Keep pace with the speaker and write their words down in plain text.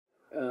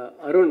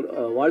அருண்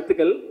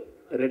வாழ்த்துக்கள்.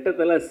 ரெட்டை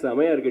தலை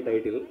செமையாக இருக்குது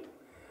டைட்டில்.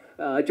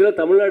 ஆக்சுவலாக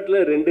தமிழ்நாட்டில்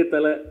 2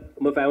 தலை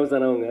ரொம்ப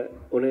ஃபேமஸானவங்க.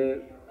 ஒன்று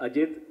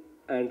அஜித்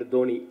அண்ட்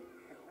தோனி.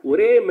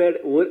 ஒரே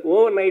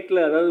ஓவர்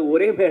நைட்டில், அதாவது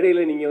ஒரே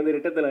மேடையில் நீங்கள் வந்து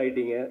ரெட்டை தலை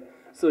ஆகிட்டீங்க.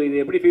 ஸோ இது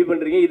எப்படி ஃபீல்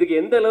பண்ணுறீங்க? இதுக்கு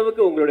எந்த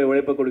அளவுக்கு உங்களுடைய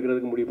உழைப்பை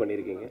கொடுக்கறதுக்கு முடிவு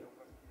பண்ணியிருக்கீங்க?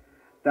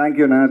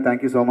 தேங்க்யூண்ணா,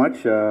 தேங்க்யூ ஸோ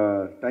மச்.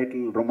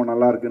 டைட்டில் ரொம்ப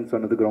நல்லா இருக்குன்னு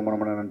சொன்னதுக்கு ரொம்ப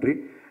ரொம்ப நன்றி.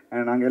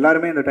 நாங்கள்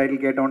எல்லாருமே இந்த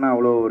டைட்டில் கேட்டோன்னா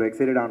அவ்வளோ ஒரு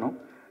எக்ஸைட்டட் ஆனோம்.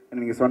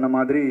 நீங்கள் சொன்ன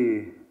மாதிரி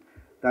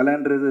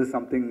தலைன்றது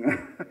something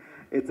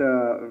it's a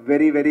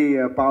very very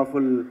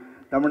powerful,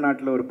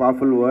 தமிழ்நாட்டில் ஒரு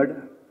பவர்ஃபுல் வேர்ட்.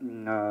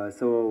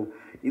 ஸோ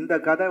இந்த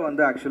கதை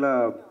வந்து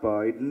ஆக்சுவலாக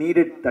it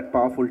needed that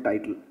powerful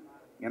title.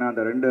 ஏன்னா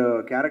அந்த 2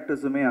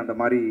 கேரக்டர்ஸுமே அந்த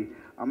மாதிரி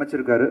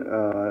அமைச்சிருக்காரு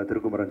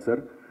திருக்குமரன்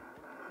சார்.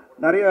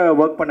 நிறைய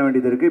ஒர்க் பண்ண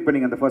வேண்டியது இருக்குது. இப்போ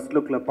நீங்கள் அந்த ஃபர்ஸ்ட்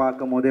லுக்கில்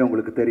பார்க்கும் போதே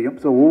உங்களுக்கு தெரியும்.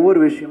 ஸோ ஒவ்வொரு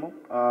விஷயமும்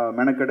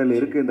மெனக்கடல்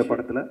இருக்குது இந்த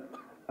படத்தில்.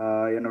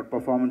 என்னோட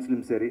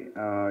பர்ஃபார்மன்ஸ்லையும் சரி,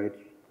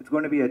 it's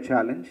going to be a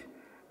challenge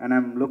and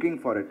I'm looking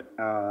for it.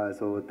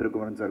 So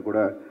Thirukumaran sir கூட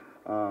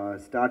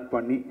ஸ்டார்ட்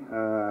பண்ணி,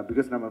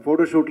 பிகாஸ் நம்ம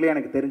ஃபோட்டோ ஷூட்லேயே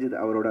எனக்கு தெரிஞ்சுது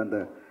அவரோட அந்த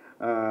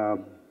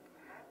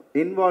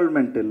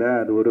இன்வால்மெண்ட் இல்லை,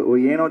 அது ஒரு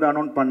ஏனோ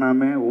தானோன்னு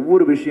பண்ணாமல்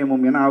ஒவ்வொரு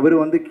விஷயமும். ஏன்னா அவர்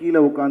வந்து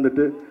கீழே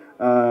உட்காந்துட்டு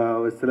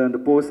சில அந்த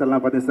போஸ்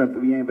எல்லாம்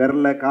பார்த்தீங்கன்னா என்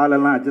விரல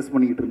காலெல்லாம் அட்ஜஸ்ட்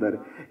பண்ணிக்கிட்டு இருந்தார்.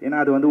 ஏன்னா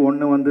அது வந்து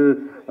ஒன்று வந்து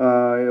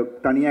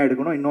தனியாக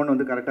எடுக்கணும், இன்னொன்று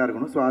வந்து கரெக்டாக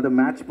இருக்கணும். ஸோ அதை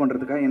மேட்ச்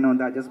பண்ணுறதுக்காக என்ன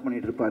வந்து அட்ஜஸ்ட்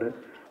பண்ணிகிட்டு இருப்பார்.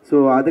 ஸோ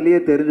அதுலேயே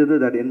தெரிஞ்சது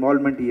that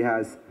involvement he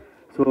has.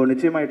 So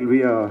நிச்சயமாக it will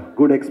be a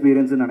good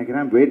எக்ஸ்பீரியன்ஸ்னு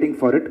நினைக்கிறேன். I'm waiting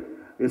for it.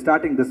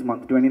 Starting this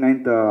month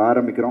 29th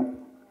ஆரம்பிக்கிறோம்.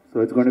 So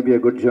it's going to be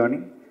a good journey.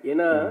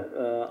 ஏன்னா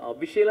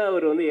அஃபிஷியலாக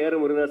அவர் வந்து ஏற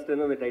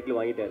முருகதாஸ்லேருந்து அந்த டைட்டில்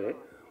வாங்கிட்டாரு.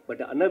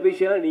 பட்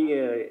அன்அஃபிஷியலாக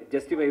நீங்கள்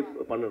ஜஸ்டிஃபை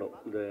பண்ணணும்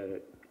இந்த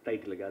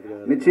டைட்டிலுக்கு.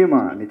 அது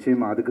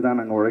நிச்சயமாக அதுக்கு தான்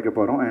நாங்கள் உழைக்க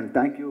போகிறோம். And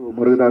thank you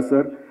Murugadoss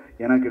sir.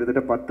 ஏன்னா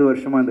கிட்டத்தட்ட 10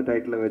 வருஷமாக இந்த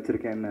டைட்டில்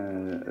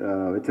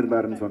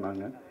வச்சுருந்தாருன்னு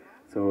சொன்னாங்க.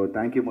 So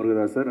thank you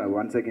Murugadoss sir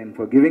once again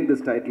for giving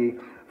this title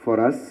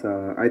for us.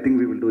 I think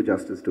we will do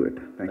justice to it.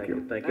 Thank you.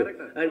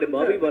 And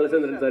Bobby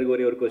Balachandran சாருக்கு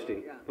ஒரே ஒரு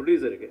கொஸ்டின்,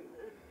 ப்ரொடியூசருக்கு.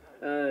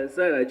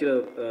 சார்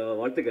ஆக்சுவலாக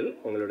வாழ்த்துக்கள்,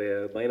 உங்களுடைய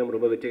பயணம்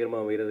ரொம்ப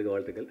வெற்றிகரமாக அமைகிறதுக்கு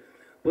வாழ்த்துக்கள்.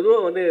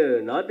 பொதுவாக வந்து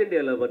நார்த்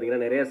இந்தியாவில்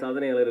பார்த்தீங்கன்னா நிறையா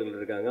சாதனையாளர்கள்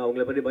இருக்காங்க.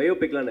 அவங்கள பற்றி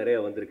பயோபிக்லாம் நிறையா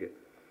வந்திருக்கு.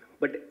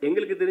 பட்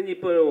எங்களுக்கு தெரிஞ்சு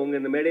இப்போ உங்கள்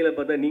இந்த மேடையில்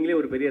பார்த்தா நீங்களே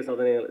ஒரு பெரிய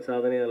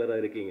சாதனையாளராக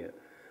இருக்கீங்க.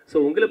 ஸோ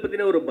உங்களை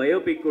பற்றின ஒரு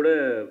பயோபிக் கூட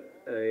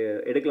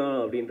எடுக்கலாம்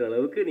அப்படின்ற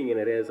அளவுக்கு நீங்கள்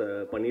நிறைய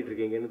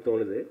பண்ணிகிட்ருக்கீங்கன்னு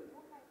தோணுது.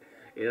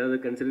 ஏதாவது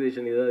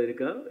கன்சிடரேஷன் ஏதாவது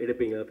இருக்கா?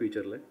 எடுப்பீங்களா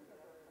ஃப்யூச்சரில்?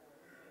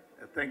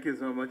 Thank you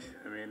so much.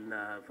 I mean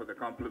for the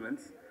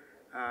compliments.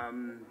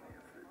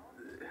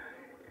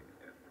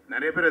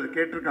 நிறைய பேர் அது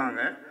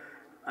கேட்டிருக்காங்க.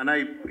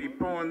 ஆனால்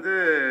இப்போ வந்து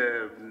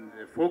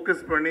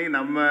ஃபோக்கஸ் பண்ணி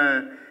நம்ம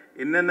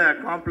என்னென்ன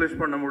அக்காம்ப்ளிஷ்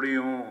பண்ண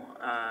முடியும்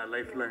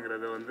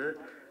லைஃப்லங்கிறத வந்து,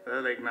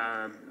 அதாவது லைக்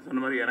நான்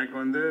சொன்ன மாதிரி எனக்கு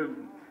வந்து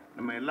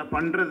நம்ம எல்லாம்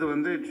பண்ணுறது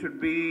வந்து இட் ஷுட்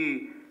பி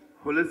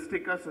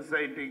ஹொலிஸ்டிக்காக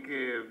சொசைட்டிக்கு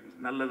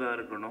நல்லதாக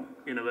இருக்கணும்.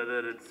 இன்னும்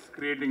வெதர் இட்ஸ்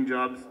கிரியேட்டிங்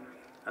ஜாப்ஸ்,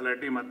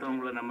 அல்லாட்டி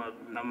மற்றவங்கள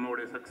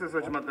நம்மளுடைய சக்ஸஸ்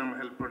வச்சு மற்றவங்க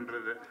ஹெல்ப்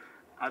பண்ணுறது,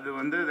 அது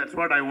வந்து that's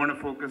what I want to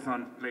focus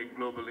on like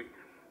globally.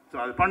 So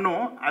அது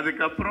பண்ணுவோம்.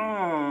 அதுக்கப்புறம்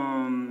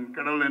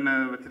கடவுள் என்ன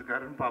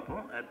வச்சுருக்காருன்னு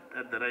பார்ப்போம்.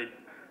 At the right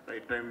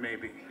time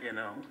maybe,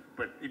 you know.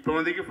 But இப்போ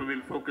வந்து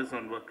வில் ஃபோக்கஸ்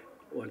ஆன் ஒர்க்.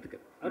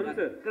 வாழ்த்துக்கள். அருண்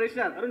சார்,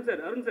 கிருஷ்ணா, அருண்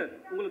சார்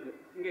உங்களுக்கு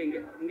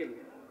இங்கே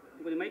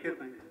கொஞ்சம் மைக்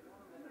கொடுத்தாங்க.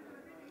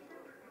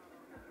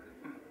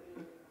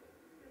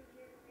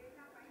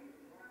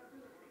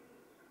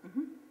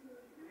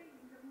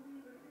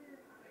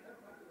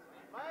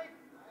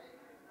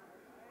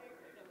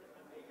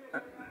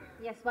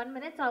 S, 1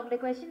 minute. அவங்களுடைய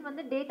கொஸ்டின்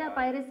வந்து டேட்டா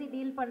பைரசி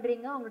டீல்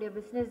பண்ணுறீங்க உங்களுடைய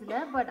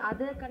பிஸ்னஸில், பட்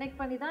அதை கனெக்ட்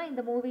பண்ணி தான்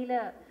இந்த மூவியில்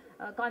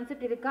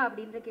கான்செப்ட் இருக்கா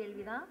அப்படின்ற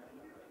கேள்வி தான்.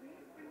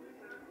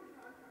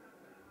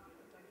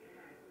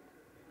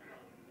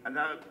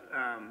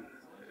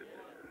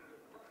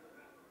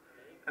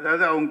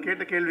 அதாவது அவங்க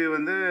கேட்ட கேள்வி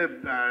வந்து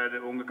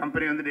உங்கள்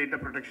கம்பெனி வந்து டேட்டா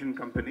ப்ரொடெக்ஷன்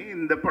கம்பெனி,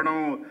 இந்த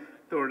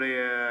படத்தோடைய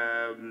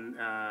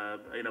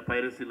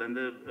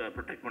பைரசிலேருந்து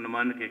ப்ரொடெக்ட்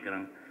பண்ணுமான்னு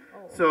கேட்குறாங்க.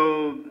 ஸோ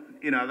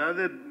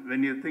அதாவது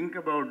when you think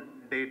about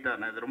data,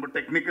 நான் இது ரொம்ப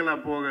டெக்னிக்கலாக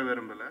போக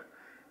விரும்பலை.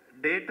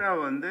 டேட்டா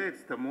வந்து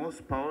it's the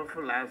most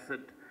powerful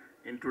asset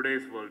in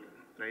today's world,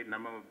 right?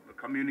 நம்ம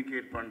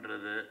கம்யூனிகேட்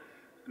பண்ணுறது,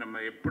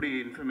 நம்ம எப்படி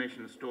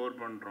இன்ஃபர்மேஷன் ஸ்டோர்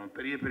பண்ணுறோம்,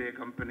 பெரிய பெரிய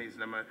கம்பெனிஸ்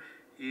நம்ம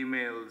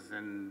emails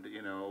and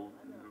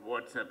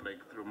WhatsApp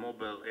like through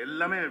mobile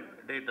எல்லாமே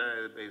டேட்டா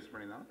பேஸ்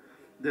பண்ணி தான்.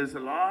 There is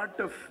a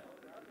lot of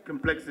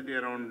complexity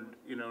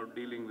around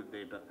dealing with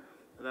data.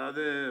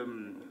 அதாவது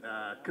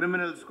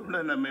கிரிமினல்ஸ் கூட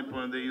நம்ம இப்போ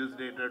வந்து use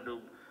data to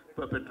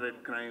perpetrate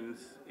crimes,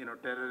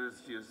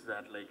 terrorists use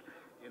that, like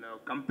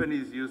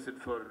companies use it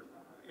for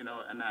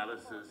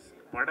analysis.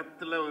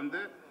 படத்தில் வந்து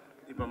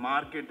இப்போ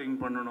மார்க்கெட்டிங்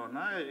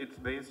பண்ணணும்னா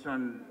it's based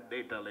on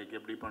data, like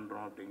எப்படி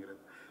பண்ணுறோம்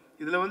அப்படிங்கிறது.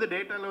 இதில் வந்து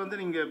டேட்டாவில் வந்து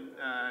நீங்கள்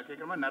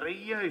கேட்குற மாதிரி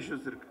நிறைய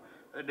இஷ்யூஸ் இருக்குது.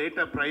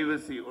 டேட்டா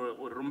ப்ரைவசி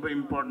ஒரு ரொம்ப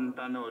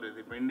இம்பார்ட்டண்ட்டான ஒரு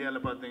இது. இப்போ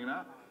இந்தியாவில் பார்த்தீங்கன்னா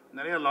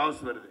நிறைய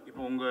லாஸ் வருது.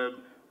 இப்போ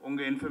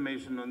உங்கள்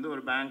இன்ஃபர்மேஷன் வந்து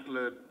ஒரு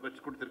பேங்க்கில்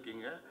வச்சு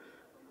கொடுத்துருக்கீங்க,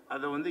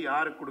 அதை வந்து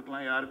யாருக்கு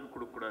கொடுக்கலாம், யாருக்கு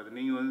கொடுக்கக்கூடாது.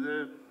 நீங்கள் வந்து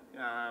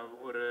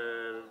ஒரு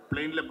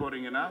பிளெயினில்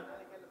போகிறீங்கன்னா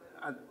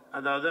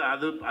அதாவது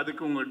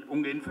அதுக்கு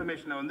உங்கள்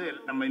இன்ஃபர்மேஷனை வந்து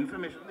நம்ம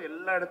இன்ஃபர்மேஷன் வந்து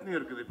எல்லா இடத்துலையும்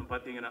இருக்குது. இப்போ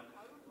பார்த்தீங்கன்னா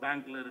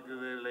பேங்க்கில்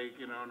இருக்குது, லைக்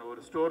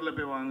ஒரு ஸ்டோரில்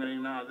போய்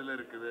வாங்குறீங்கன்னா அதில்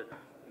இருக்குது.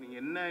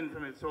 நீங்கள் என்ன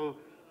இன்ஃபர்மேஷன், ஸோ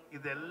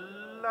இது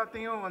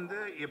எல்லாத்தையும் வந்து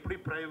எப்படி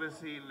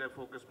ப்ரைவசியில்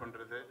ஃபோக்கஸ்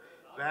பண்ணுறது,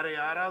 வேறு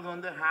யாராவது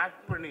வந்து ஹேக்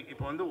பண்ணி,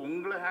 இப்போ வந்து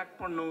உங்களை ஹேக்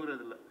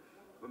பண்ணுங்கிறது இல்லை.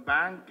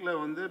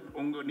 பேங்க்கில் வந்து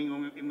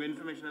உங்கள்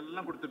இன்ஃபர்மேஷன்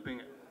எல்லாம்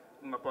கொடுத்துருப்பீங்க.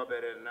 உங்கள் அப்பா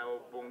பேர் என்ன,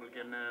 உங்களுக்கு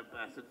என்ன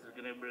அசட்ஸ்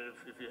இருக்குன்னு,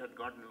 if you had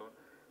cotton loan,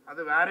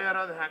 அது வேறு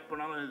யாராவது ஹேக்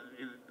பண்ணாலும்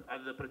இது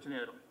அது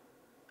பிரச்சனையாயிரும்.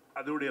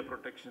 அதோடைய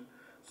protection.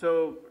 So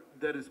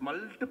there is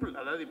multiple,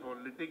 அதாவது இப்போ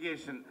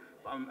லிட்டிகேஷன்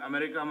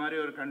அமெரிக்கா மாதிரி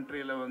ஒரு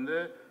கண்ட்ரியில் வந்து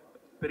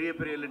பெரிய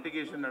பெரிய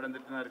லிட்டிகேஷன்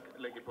நடந்துட்டு தான் இருக்குது.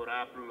 லைக் இப்போ ஒரு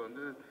ஆப்பிள்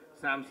வந்து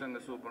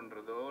சாம்சங்கை சூ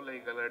பண்ணுறதோ,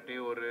 லைக் அல்லாட்டி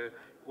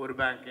ஒரு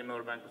பேங்க்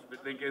இன்னொரு பேங்க்,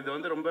 லைக் இது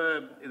வந்து ரொம்ப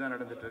இதாக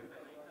நடந்துகிட்ருக்கு.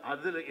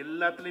 அதில்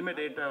எல்லாத்துலேயுமே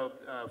டேட்டா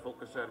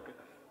ஃபோக்கஸாக இருக்குது.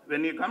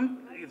 வென் யூ கம்,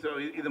 ஸோ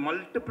இது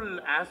மல்டிபிள்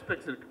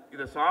ஆஸ்பெக்ட்ஸ் இருக்குது.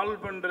 இதை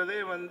சால்வ் பண்ணுறதே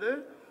வந்து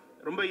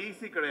ரொம்ப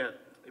ஈஸி கிடையாது.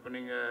 இப்போ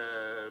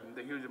நீங்கள் இந்த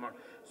huge amount.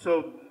 So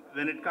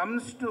when it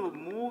comes to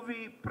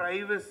movie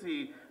privacy,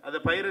 அது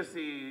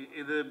பைரசி,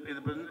 இது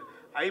வந்து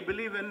I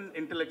believe in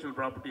intellectual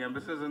property. N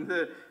business வந்து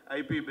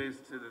ஐபி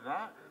பேஸ்ட் இது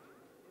தான்.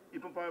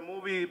 இப்போ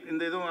மூவி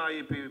இந்த இதுவும்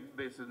ஐபி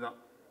பேஸ்டு தான்.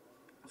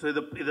 ஸோ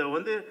இதை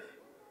வந்து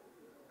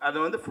அதை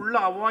வந்து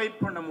ஃபுல்லாக அவாய்ட்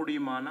பண்ண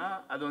முடியுமானா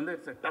அது வந்து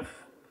இட்ஸ் எ டஃப்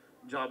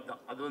ஜாப்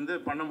தான். அது வந்து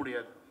பண்ண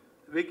முடியாது.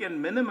 we can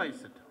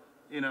minimize it,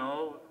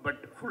 but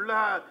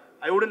ஃபுல்லாக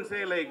I wouldn't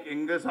say like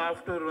எங்கள்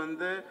சாஃப்ட்வேர்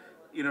வந்து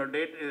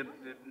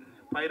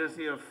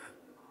piracy of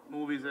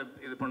movies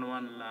இது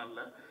பண்ணுவான்லாம்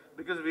இல்லை.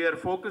 because we are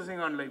focusing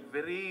on like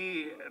very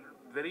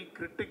very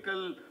critical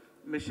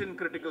mission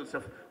critical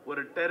stuff.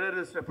 ஒரு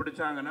டெரரிஸ்ட்டை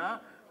பிடிச்சாங்கன்னா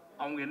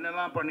அவங்க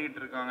என்னெல்லாம் பண்ணிகிட்டு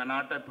இருக்காங்க,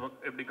 நாட்டை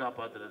எப்படி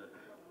காப்பாற்றுறது,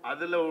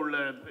 அதில் உள்ள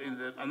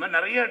இந்த அந்த மாதிரி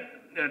நிறைய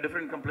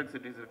டிஃப்ரெண்ட்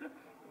கம்ப்ளெக்சிட்டிஸ் இருக்குது.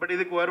 பட்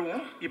இதுக்கு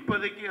வருவோம்.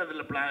 இப்போதைக்கு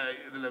அதில்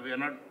இதில் we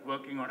are not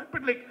working on it,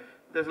 but like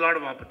there's a lot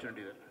of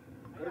opportunity there.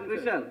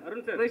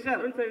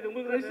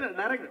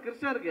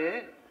 கிருஷ்ணருக்கு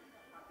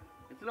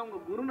ஆக்சுவலாக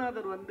உங்கள்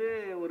குருநாதர் வந்து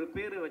ஒரு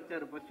பேர்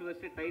வச்சார்,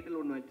 ஃபஸ்ட்டு டைட்டில்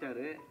ஒன்று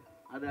வச்சார்.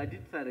 அது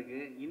அஜித் சாருக்கு.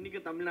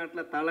 இன்றைக்கும்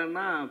தமிழ்நாட்டில்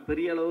தலைன்னா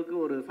பெரிய அளவுக்கு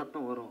ஒரு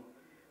சத்தம் வரும்.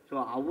 ஸோ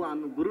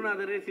அந்த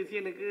குருநாதரே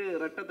சிஷியனுக்கு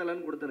ரெட்ட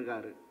தலைன்னு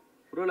கொடுத்துருக்காரு.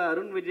 ஒருவேளை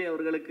அருண் விஜய்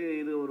அவர்களுக்கு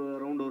இது ஒரு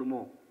ரவுண்ட்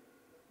வருமோ?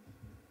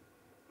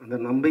 அந்த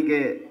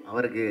நம்பிக்கை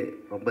அவருக்கு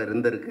ரொம்ப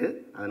இருந்திருக்கு.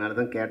 அதனால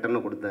தான்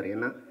கேட்டேன்னு கொடுத்தாரு.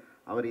 ஏன்னா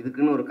அவர்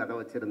இதுக்குன்னு ஒரு கதை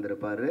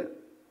வச்சுருந்துருப்பார்,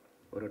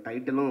 ஒரு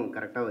டைட்டிலும்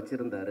கரெக்டாக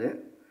வச்சுருந்தார்.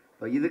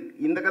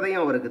 இந்த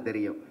கதையும் அவருக்கு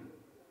தெரியும்.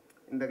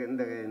 இந்த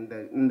இந்த இந்த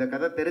இந்த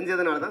கதை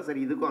தெரிஞ்சதுனால தான் சரி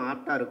இதுக்கும்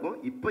ஆப்டாக இருக்கும்,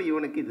 இப்போ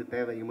இவனுக்கு இது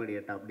தேவை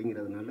இமீடியட்டாக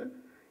அப்படிங்கிறதுனால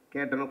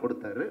கேட்டேன்னு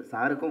கொடுத்தாரு.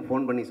 சாருக்கும்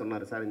ஃபோன் பண்ணி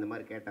சொன்னார், சார் இந்த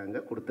மாதிரி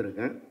கேட்டாங்க,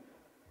 கொடுத்துருக்கேன்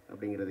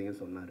அப்படிங்கிறதையும்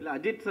சொன்னார். இல்லை,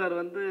 அஜித் சார்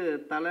வந்து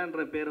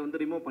தலைன்ற பேரை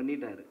வந்து ரிமூவ்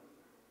பண்ணிட்டாரு.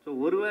 ஸோ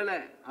ஒருவேளை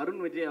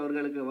அருண் விஜய்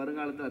அவர்களுக்கு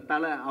வருங்காலத்தில்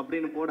தலை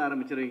அப்படின்னு போட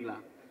ஆரம்பிச்சிருவீங்களா?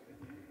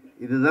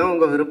 இதுதான்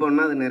உங்கள்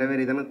விருப்பம்னா அது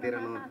நிறைவேறி தானே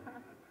தீரணும்.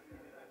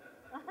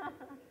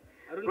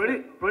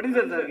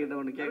 ப்ரொடியூசர் சார் கிட்ட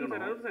ஒன்று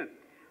கேட்கணும்.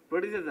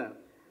 ப்ரொடியூசர் சார்,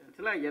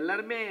 ஆக்சுவலாக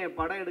எல்லாருமே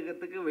படம்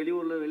எடுக்கிறதுக்கு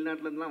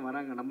வெளிநாட்டிலேருந்துலாம்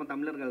வராங்க, நம்ம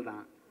தமிழர்கள்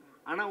தான்.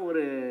 ஆனால்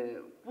ஒரு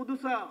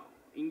புதுசாக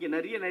இங்கே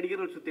நிறைய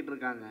நடிகர்கள் சுற்றிட்டு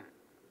இருக்காங்க,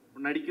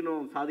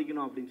 நடிக்கணும்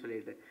சாதிக்கணும் அப்படின்னு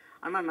சொல்லிட்டு.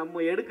 ஆனால்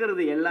நம்ம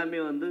எடுக்கிறது எல்லாமே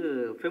வந்து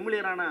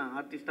ஃபெமிலியரான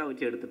ஆர்டிஸ்ட்டாக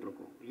வச்சு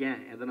எடுத்துகிட்ருக்கோம்.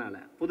 ஏன், எதனால்?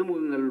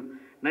 புதுமுகங்கள்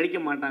நடிக்க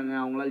மாட்டாங்க,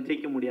 அவங்களால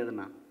ஜெயிக்க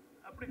முடியாதுன்னா?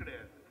 அப்படி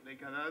கிடையாது.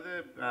 லைக் அதாவது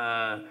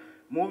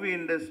மூவி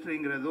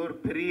இண்டஸ்ட்ரிங்கிறது ஒரு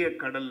பெரிய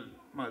கடல்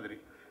மாதிரி.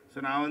 ஸோ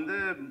நான் வந்து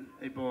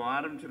இப்போது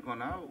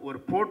ஆரம்பிச்சிருக்கோன்னா ஒரு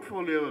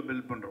போர்ட்ஃபோலியோவை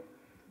பில்ட் பண்ணுறோம்.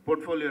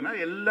 போர்ட்ஃபோலியோனா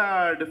எல்லா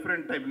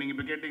டிஃப்ரெண்ட் டைப். நீங்கள்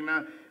இப்போ கேட்டிங்கன்னா,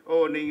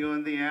 நீங்கள்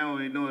வந்து ஏன்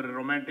இன்னும் ஒரு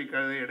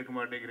ரொமான்டிக்காகவே எடுக்க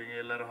மாட்டேங்கிறீங்க,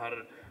 எல்லோரும்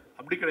ஹாரர்,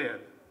 அப்படி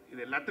கிடையாது.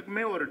 இது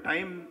எல்லாத்துக்குமே ஒரு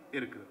டைம்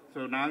இருக்குது. ஸோ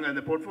நாங்கள்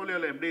அந்த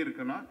போர்ட்ஃபோலியோவில் எப்படி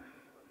இருக்குன்னா,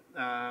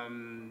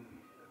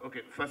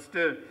 okay,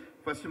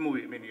 first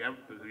movie, mean you have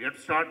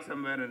to start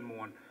somewhere and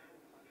move on.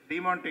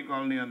 Demonte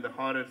colony அந்த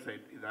ஹாரர்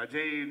சைட், இது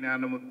அஜய்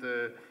ஞானமுத்து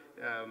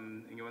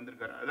இங்கே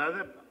வந்திருக்காரு. அதாவது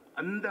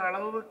அந்த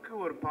அளவுக்கு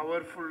ஒரு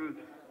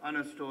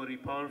பவர்ஃபுல்லான ஸ்டோரி,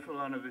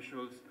 பவர்ஃபுல்லான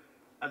விஷுவல்ஸ்,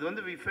 அது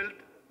வந்து we felt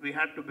we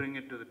had to bring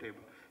it to the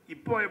table.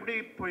 இப்போ எப்படி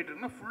போயிட்டு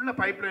இருக்குன்னா ஃபுல்லாக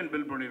பைப்லைன்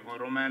பில்ட் பண்ணியிருக்கோம்.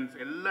 ரொமான்ஸ்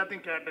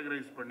எல்லாத்தையும்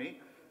கேட்டகரைஸ்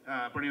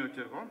பண்ணி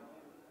வச்சுருக்கோம்.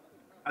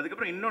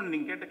 அதுக்கப்புறம் இன்னொன்று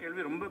நீங்கள் கேட்ட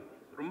கேள்வி ரொம்ப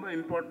ரொம்ப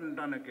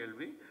இம்பார்ட்டண்ட்டான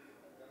கேள்வி.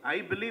 I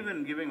believe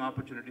in giving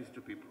opportunities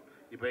to people.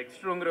 இப்போ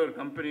எக்ஸ்ட்ரோங்கிற ஒரு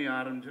கம்பெனி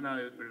ஆரம்பித்து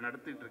நான் இப்படி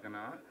நடத்திட்டு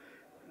இருக்கேன்னா,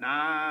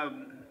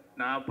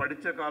 நான்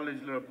படித்த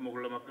காலேஜில்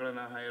உள்ள மக்களை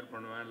நான் ஹையர்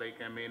பண்ணுவேன்.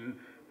 லைக் ஐ மீன்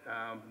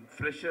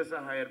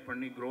ஃப்ரெஷர்ஸாக ஹையர்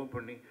பண்ணி க்ரோ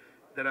பண்ணி.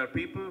 There are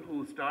people who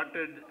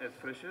started as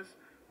freshers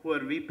who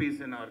are VPs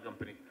in our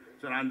company.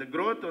 So அந்த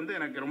க்ரோத் வந்து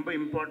எனக்கு ரொம்ப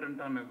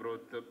இம்பார்ட்டண்ட்டான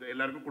க்ரோத்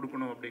எல்லாருக்கும்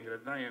கொடுக்கணும்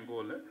அப்படிங்கிறது தான் என்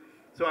கோல்.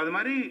 ஸோ அது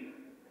மாதிரி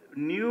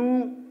நியூ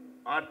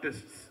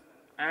ஆர்டிஸ்ட்ஸ்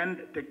அண்ட்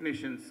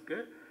டெக்னீஷியன்ஸ்க்கு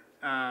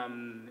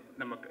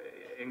நம்ம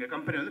எங்கள்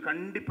கம்பெனி வந்து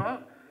கண்டிப்பாக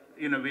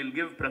வில்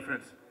கிவ்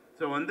ப்ரெஃபரன்ஸ்.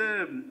 ஸோ வந்து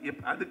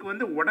அதுக்கு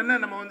வந்து உடனே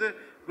நம்ம வந்து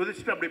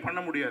குதிச்சுட்டு அப்படி பண்ண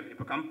முடியாது.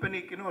 இப்போ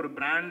கம்பெனிக்குன்னு ஒரு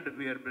brand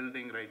we are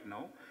building right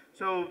now.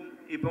 So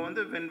இப்போ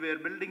வந்து when we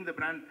are building the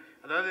brand,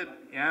 அதாவது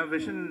என்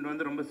விஷன்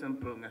வந்து ரொம்ப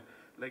சிம்பிளுங்க.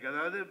 லைக்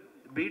அதாவது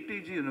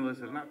பிடிஜி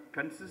யூனிவர்சல்னால்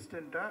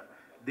கன்சிஸ்டண்ட்டாக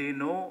they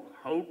know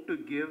how to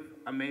give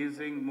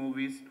amazing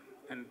movies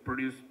and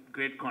produce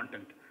great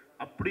content.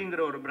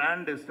 அப்படிங்கிற ஒரு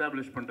பிராண்ட்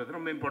எஸ்டாப்ளிஷ் பண்ணுறது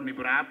ரொம்ப இம்பார்ட்டன்ட்.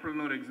 இப்போ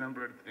ஆப்பிள்னு ஒரு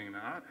எக்ஸாம்பிள்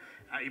எடுத்துட்டிங்கன்னா,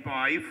 இப்போ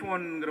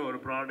ஐஃபோனுங்கிற ஒரு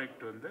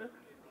ப்ராடக்ட் வந்து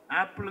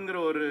ஆப்பிளுங்கிற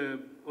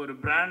ஒரு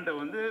பிராண்டை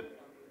வந்து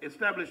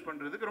எஸ்டாப்ளிஷ்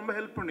பண்ணுறதுக்கு ரொம்ப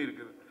ஹெல்ப்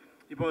பண்ணியிருக்குது.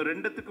 இப்போ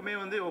ரெண்டுத்துக்குமே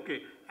வந்து ஓகே,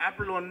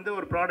 ஆப்பிள் வந்து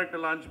ஒரு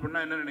ப்ராடக்ட்டை லான்ச்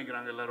பண்ணால் என்ன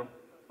நினைக்கிறாங்க எல்லாரும்?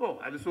 ஓ,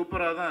 அது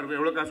சூப்பராக தான் இருக்கும்,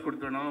 எவ்வளோ காசு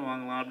கொடுத்து வேணாலும்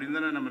வாங்கலாம் அப்படின்னு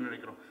தானே நம்ம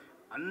நினைக்கிறோம்.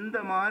 அந்த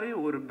மாதிரி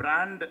ஒரு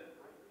பிராண்ட்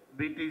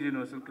பிடிஜி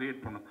யூனிவர்சல்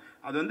க்ரியேட் பண்ணும்.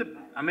 அது வந்து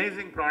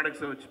அமேசிங்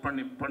ப்ராடக்ட்ஸை வச்சு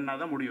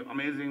பண்ணால் தான் முடியும்,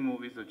 அமேசிங்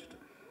மூவிஸ் வச்சுட்டு.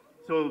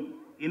 ஸோ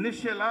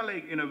இனிஷியலாக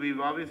like we've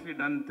obviously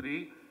done 3.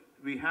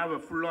 We have a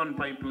full-on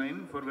pipeline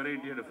for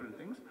variety of different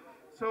things.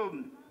 So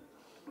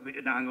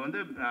நாங்கள் வந்து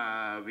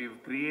we've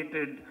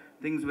created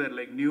things where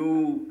like new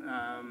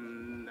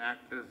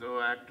actors or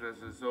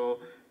actresses or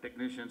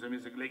technicians or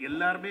music, like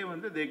எல்லாருமே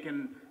வந்து they can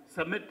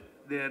submit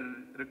their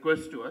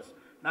request to us.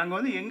 நாங்கள்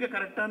வந்து எங்கே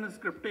கரெக்டான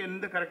script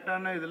எந்த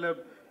கரெக்டான இதில்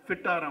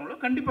ஃபிட் ஆகிறாங்களோ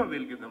கண்டிப்பாக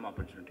we'll give them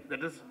opportunity.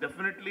 That is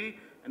definitely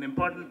an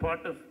important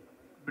part of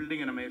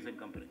building an amazing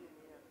company.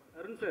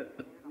 Arun sir,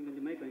 நீங்கள்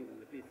கொஞ்சம் மைக்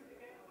வாங்கிக்கோங்க ப்ளீஸ்.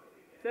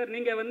 சார்,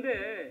 நீங்கள் வந்து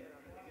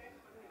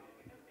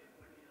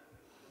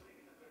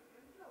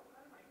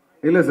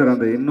இல்லை சார்,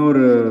 அந்த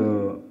இன்னொரு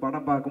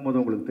படம் பார்க்கும்போது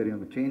உங்களுக்கு தெரியும்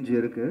அந்த சேஞ்ச்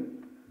இருக்குது.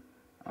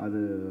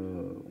 அது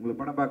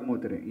உங்களுக்கு படம்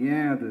பார்க்கும்போது தெரியும்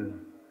ஏன் அது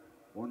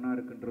ஒன்றா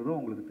இருக்குன்றதும்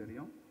உங்களுக்கு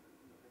தெரியும்.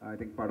 ஐ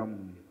திங்க் படம்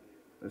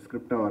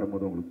ஸ்கிரிப்டாக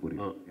வரும்போது உங்களுக்கு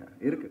புரியும்.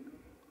 இருக்குது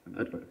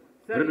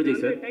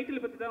சார்,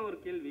 டைட்டில் பற்றி தான் ஒரு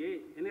கேள்வி.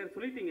 என்ன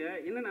சொல்லிட்டீங்க,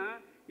 என்னன்னா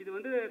இது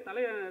வந்து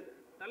தலை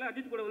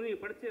அஜித் கூட வந்து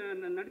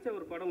நீங்கள் நடித்த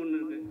ஒரு படம் ஒன்று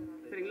இருக்குது,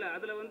 சரிங்களா?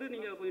 அதில் வந்து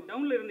நீங்கள் கொஞ்சம்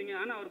டவுனில் இருந்தீங்க,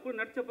 ஆனால் அவர் கூட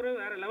நடித்த பிறகு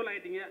வேறு லெவல்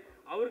ஆகிட்டீங்க.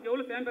 அவருக்கு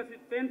எவ்வளோ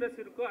ஃபேன்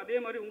பேஸ் இருக்கோ அதே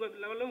மாதிரி உங்கள்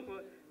லெவலும் இப்போ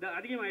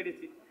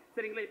அதிகமாகிடுச்சு,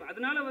 சரிங்களா? இப்போ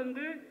அதனால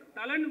வந்து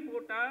தலைன்னு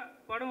போட்டால்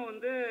படம்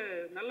வந்து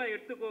நல்லா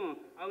எடுத்துக்கும்,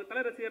 அவங்க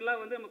தலை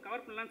ரசிகர்லாம் வந்து நம்ம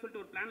கவர் பண்ணலான்னு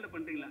சொல்லிட்டு ஒரு பிளானில்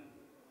பண்ணுறீங்களா?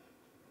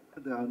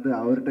 அது வந்து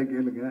அவர்கிட்ட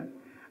கேளுங்க.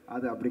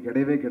 அது அப்படி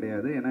கிடையவே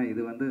கிடையாது. ஏன்னா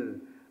இது வந்து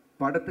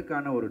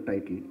படத்துக்கான ஒரு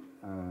டைட்டில்.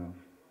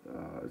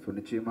 ஸோ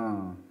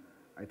நிச்சயமாக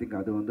ஐ திங்க்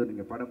அது வந்து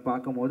நீங்கள் படம்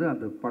பார்க்கும்போது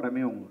அந்த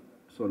படமே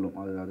சொல்லும்,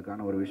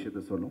 அதுக்கான ஒரு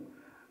விஷயத்தை சொல்லும்.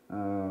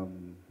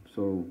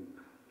 ஸோ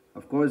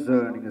அஃப்கோர்ஸ்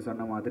நீங்கள்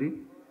சொன்ன மாதிரி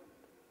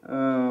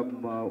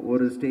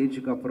ஒரு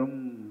ஸ்டேஜுக்கு அப்புறம்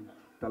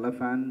தலை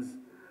ஃபேன்ஸ்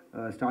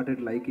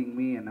ஸ்டார்டட் லைக்கிங்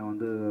மீ, என்னை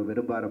வந்து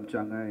விரும்ப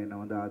ஆரம்பித்தாங்க, என்னை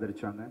வந்து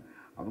ஆதரித்தாங்க.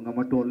 அவங்க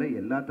மட்டும் இல்லை,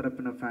 எல்லா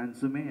தரப்பின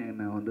ஃபேன்ஸுமே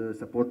என்னை வந்து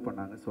சப்போர்ட்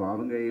பண்ணாங்க. ஸோ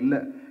அவங்க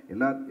இல்லை,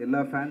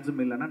 எல்லா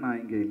ஃபேன்ஸும் இல்லைன்னா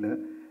நான் இங்கே இல்லை.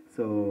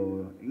 ஸோ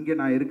இங்கே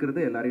நான் இருக்கிறது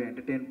எல்லாரையும்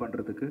என்டர்டெயின்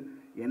பண்ணுறதுக்கு,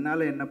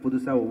 என்னால் என்ன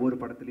புதுசாக ஒவ்வொரு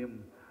படத்துலையும்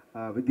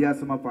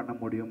வித்தியாசமாக பண்ண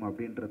முடியும்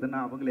அப்படின்றத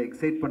நான் அவங்கள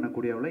எக்ஸைட்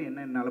பண்ணக்கூடியவளை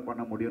என்ன என்னால்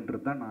பண்ண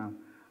முடியுன்றது தான் நான்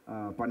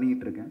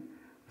பண்ணிக்கிட்டு இருக்கேன்.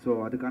 ஸோ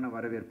அதுக்கான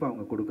வரவேற்பு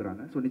அவங்க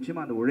கொடுக்குறாங்க. ஸோ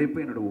நிச்சயமாக அந்த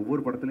உழைப்பு என்னோடய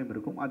ஒவ்வொரு படத்துலையும்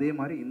இருக்கும். அதே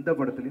மாதிரி இந்த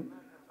படத்துலையும்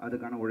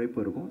அதுக்கான உழைப்பு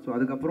இருக்கும். ஸோ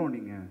அதுக்கப்புறம்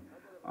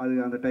நீங்கள்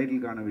அந்த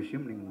டைட்டிலுக்கான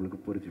விஷயம் நீங்கள்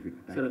உங்களுக்கு புரிஞ்சுப்பீங்க.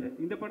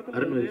 இந்த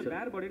படத்தில்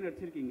பேர் பாடி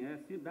நடிச்சிருக்கீங்க,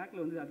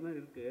 பேக்கில் வந்து அது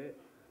மாதிரி இருக்குது.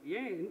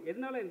 ஏன்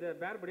எதனால இந்த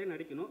பேர் பாடியை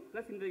நடிக்கணும்?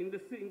 ப்ளஸ்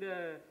இந்த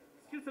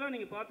ஸ்கில்ஸ்லாம்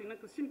நீங்கள் பார்த்தீங்கன்னா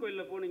கிறிஸ்டின்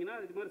கோயிலில் போனீங்கன்னா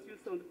இது மாதிரி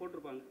ஸ்கில்ஸை வந்து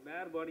போட்டிருப்பாங்க,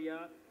 பேர்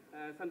பாடியாக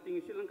சம்திங்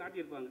விஷயம்லாம்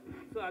காட்டியிருப்பாங்க.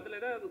 ஸோ அதில்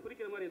ஏதாவது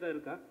குறிக்கிற மாதிரி எதாவது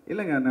இருக்கா?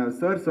 இல்லைங்க, நான்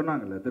சார்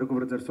சொன்னாங்கல்ல,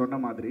 திருக்குறள் சார் சொன்ன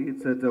மாதிரி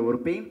இட்ஸ் ஒரு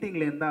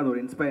பெயிண்டிங்லேருந்து தான் அது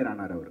ஒரு இன்ஸ்பயர்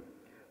ஆனார். அவர்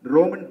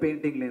ரோமன்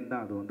பெயிண்டிங்லேருந்து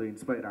தான் அது வந்து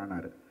இன்ஸ்பயர்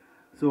ஆனார்.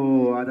 ஸோ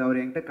அது அவர்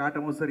என்கிட்ட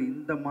காட்டும்போது சார்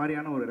இந்த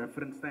மாதிரியான ஒரு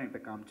ரெஃபரன்ஸ் தான்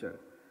என்கிட்ட காமிச்சார்.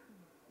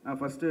 நான்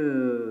ஃபஸ்ட்டு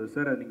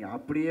சார் நீங்கள்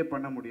அப்படியே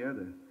பண்ண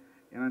முடியாது,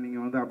 ஏன்னா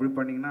நீங்கள் வந்து அப்படி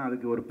பண்ணிங்கன்னா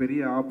அதுக்கு ஒரு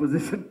பெரிய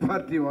ஆப்போசிஷன்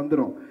பார்ட்டி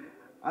வந்துடும்,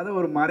 அதை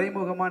ஒரு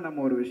மறைமுகமாக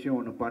நம்ம ஒரு விஷயம்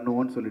ஒன்று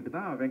பண்ணுவோன்னு சொல்லிட்டு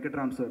தான்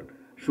வெங்கட்ராம் சார்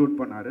ஷூட்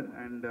பண்ணார்.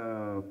 அண்ட்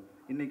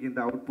இன்றைக்கி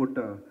இந்த அவுட்புட்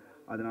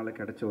அதனால்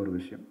கிடைச்ச ஒரு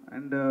விஷயம்.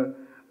 அண்டு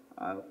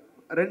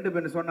ரெண்டு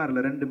பேர்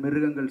சொன்னார்ல, 2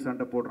 மிருகங்கள்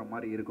சண்டை போடுற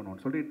மாதிரி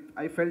இருக்கணும்னு சொல்லி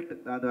ஐ ஃபெல்ட்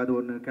அது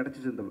ஒன்று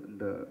கிடச்சிச்சு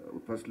இந்த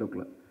ஃபர்ஸ்ட்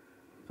லுக்கில்.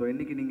 ஸோ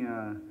இன்றைக்கி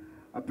நீங்கள்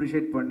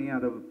அப்ரிஷியேட் பண்ணி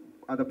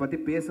அதை பற்றி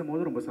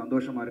பேசும்போது ரொம்ப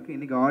சந்தோஷமாக இருக்குது.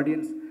 இன்றைக்கி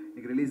ஆடியன்ஸ்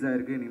இன்றைக்கி ரிலீஸ்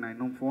ஆகிருக்கு. இன்றைக்கி நான்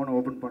இன்னும் ஃபோனை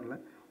ஓப்பன்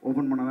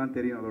பண்ணால் தான்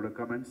தெரியும் அதோட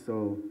comments. So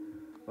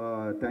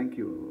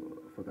thank you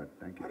for that.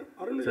 Thank you.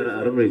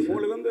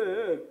 உங்களுக்கு வந்து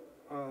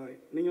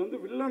நீங்கள் வந்து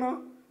வில்லனா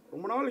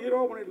ரொம்ப நாள்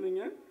ஹீரோவாக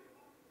பண்ணியிருந்தீங்க,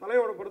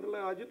 தலையோட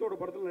படத்தில் அஜித்தோட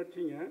படத்தில்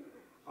நடிச்சிங்க.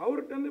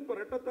 அவர்கிட்டருந்து இப்போ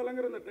ரெட்டை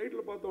தலைங்கிற இந்த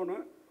டைட்டில் பார்த்தோன்னே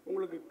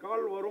உங்களுக்கு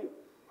கால் வரும்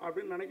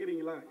அப்படின்னு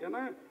நினைக்கிறீங்களா?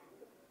 ஏன்னா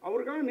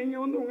அவருக்காக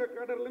நீங்கள் வந்து உங்கள்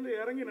கேட்டர்லேருந்து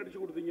இறங்கி நடிச்சு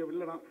கொடுத்தீங்க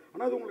வில்லனா,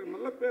 ஆனால் அது உங்களுக்கு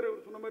நல்ல பேர்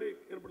சொன்ன மாதிரி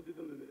ஏற்படுத்தி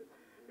தந்தது.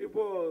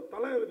 இப்போது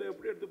தலை இதை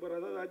எப்படி எடுத்துப்பார்,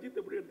 அதாவது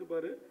அஜித் எப்படி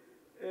எடுத்துப்பார்,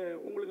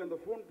 உங்களுக்கு அந்த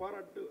ஃபோன்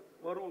பாராட்டு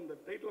வரும் அந்த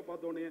டைட்டில்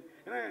பார்த்தோன்னே?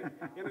 ஏன்னா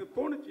எனக்கு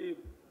தோணுச்சு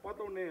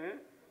பார்த்தோன்னே,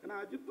 ஏன்னா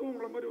அஜித்தும்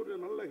உங்களை மாதிரி ஒரு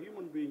நல்ல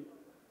ஹியூமன் பீயிங்,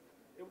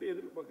 எப்படி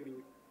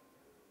எதிர்பார்க்குறீங்க?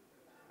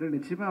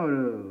 நிச்சயமாக அவர்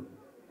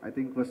I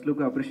think first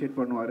look appreciate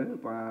பண்ணுவார்.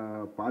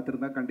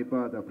 பார்த்துருந்தா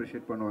கண்டிப்பாக அதை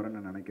அப்ரிஷியேட் பண்ணுவாருன்னு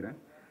நான் நினைக்கிறேன்.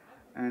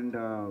 அண்ட்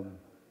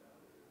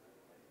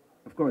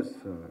அஃப்கோர்ஸ்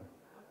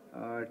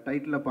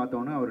டைட்டில்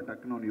பார்த்தோன்னே அவர்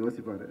டக்குன்னு ஒன்று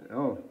யோசிப்பார்,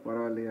 ஓ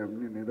பரவாயில்லையே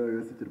அப்படின்னு ஏதோ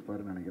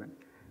யோசிச்சிருப்பாருன்னு நினைக்கிறேன்.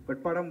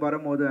 பட் படம்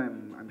வரும்போது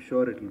I'm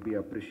sure it will be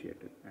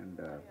appreciated.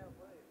 And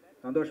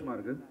சந்தோஷமாக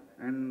இருக்குது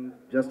அண்ட்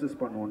ஜஸ்டிஸ்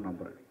பண்ணுவோன்னு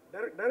நம்புகிறேன்.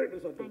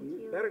 டைரக்டர்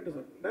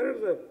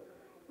சார்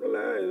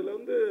இல்லை இதில்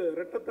வந்து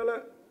ரெட்டை தலை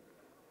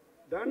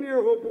தானியா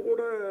ஹோப்பு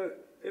கூட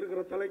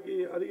இருக்கிற தலைக்கு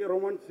அதிக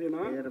ரொமான்ஸ்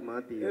சீனா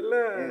மாற்றி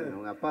இல்லை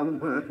அவங்க அப்பா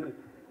அம்மா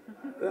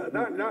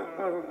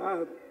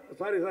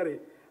சாரி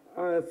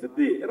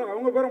சித்தி, ஏன்னா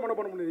அவங்க பேரை மன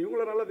பண்ண முடியாது,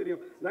 இவங்கள நல்லா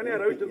தெரியும். தானியா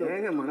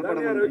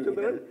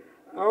ரவிச்சந்திரன்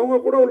அவங்க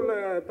கூட உள்ள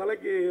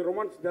தலைக்கு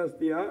ரொமான்ஸ்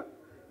ஜாஸ்தியா,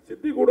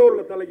 சித்தி கூட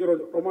உள்ள தலைக்கு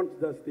ரொமான்ஸ்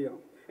ஜாஸ்தியா?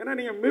 ஏன்னா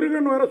நீங்கள்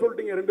மிருகன் வேற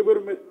சொல்லிட்டீங்க ரெண்டு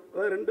பேருமே,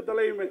 அதாவது ரெண்டு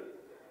தலையுமே.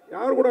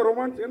 யார் கூட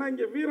ரொமான்ஸ்? ஏன்னா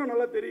இங்கே வீரம்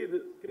நல்லா தெரியுது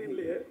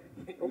ஸ்க்ரீன்லேயே,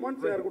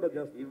 ரொமான்ஸ் யார் கூட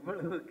ஜாஸ்தி?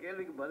 இவ்வளவு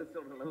கேள்விக்கு பதில்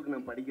சொல்கிற அளவுக்கு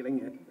நான்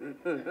படிக்கலைங்க.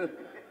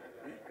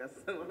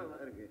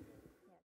 கஷ்டமானதாக இருக்குது.